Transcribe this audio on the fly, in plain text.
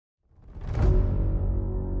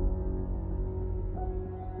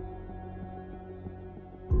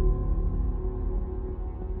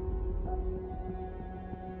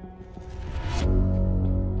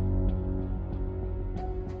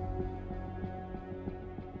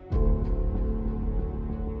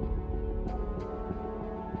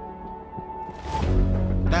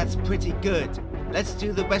That's pretty good. Let's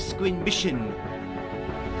do the rescuing mission.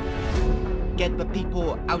 Get the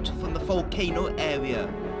people out from the volcano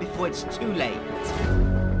area before it's too late.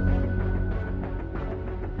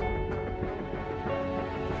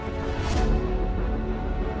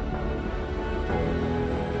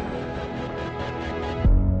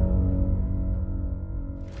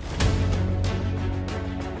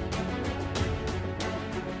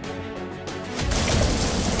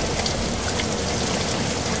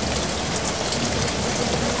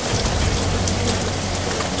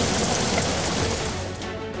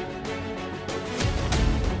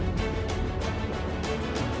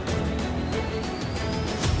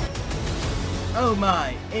 Oh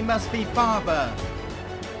my, it must be Father!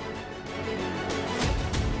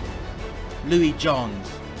 Louis Johns,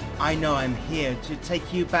 I know I'm here to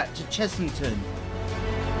take you back to Chessington.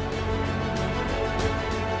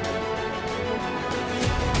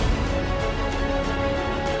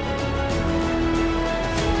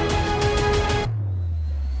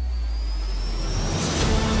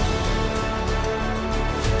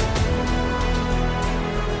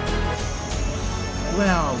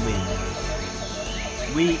 Where are we?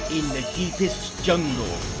 We in the deepest jungle.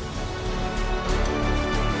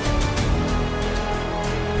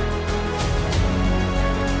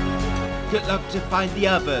 Good luck to find the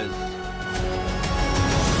others.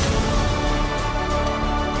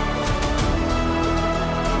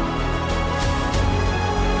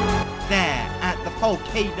 There, at the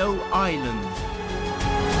volcano island.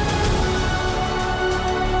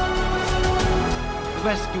 The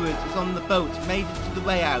rescuers is on the boat, made it to the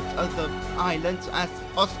way out of the island as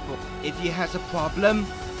possible. If you has a problem,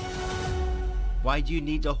 why do you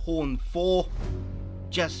need a horn for?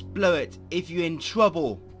 Just blow it if you're in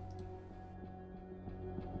trouble.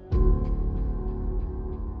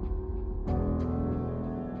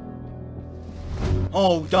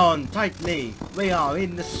 Hold on tightly, we are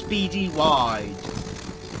in the Speedy Wide.